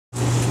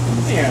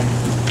Man,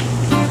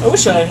 I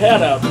wish I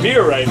had a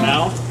beer right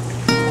now.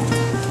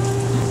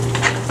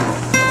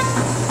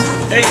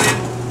 Hey,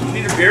 you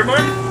need a beer,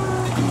 Mark?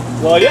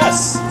 Well,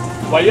 yes.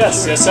 Why,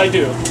 yes. Yes, I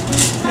do.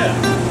 Yeah.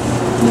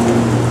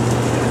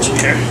 Got you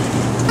here.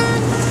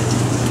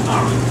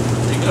 Oh,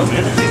 there you go,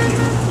 man. Thank you.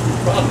 No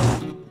problem.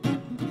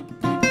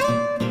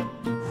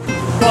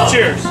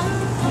 Cheers.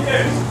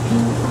 Cheers.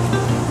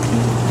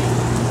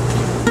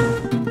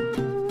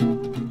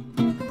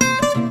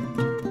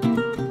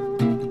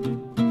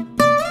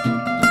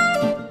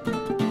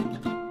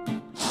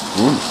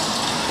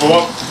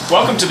 Well,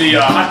 welcome to the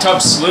Hot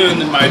Tub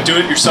Saloon, my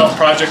do-it-yourself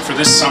project for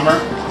this summer.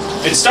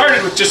 It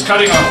started with just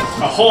cutting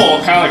a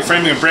hole, kind of like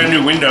framing a brand new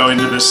window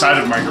into the side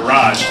of my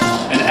garage,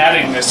 and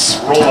adding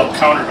this roll-up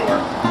counter door,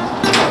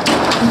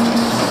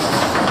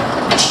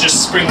 which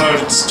just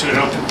spring-loads to an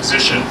open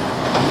position,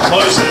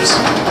 closes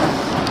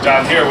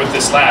down here with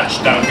this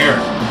latch down here.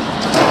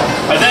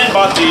 I then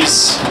bought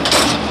these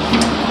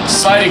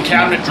sliding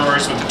cabinet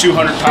drawers with the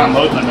 200-pound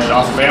load limit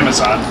off of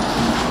Amazon,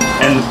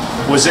 and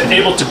was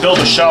able to build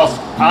a shelf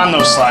on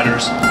those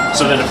sliders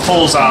so that it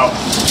pulls out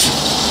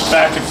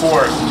back and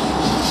forth.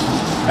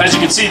 As you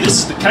can see, this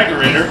is the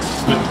kegerator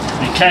with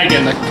the keg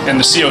and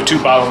the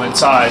CO2 bottle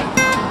inside.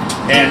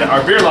 And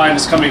our beer line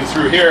is coming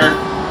through here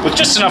with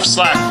just enough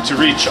slack to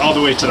reach all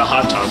the way to the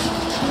hot tub.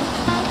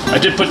 I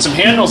did put some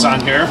handles on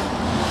here,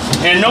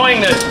 and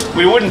knowing that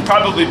we wouldn't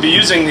probably be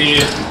using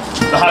the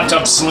Hot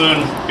Tub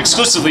Saloon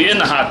exclusively in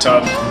the hot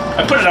tub,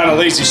 I put it on a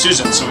Lazy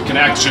Susan so we can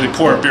actually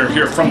pour a beer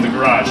here from the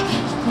garage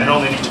and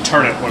only need to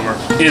turn it when we're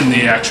in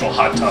the actual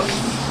hot tub.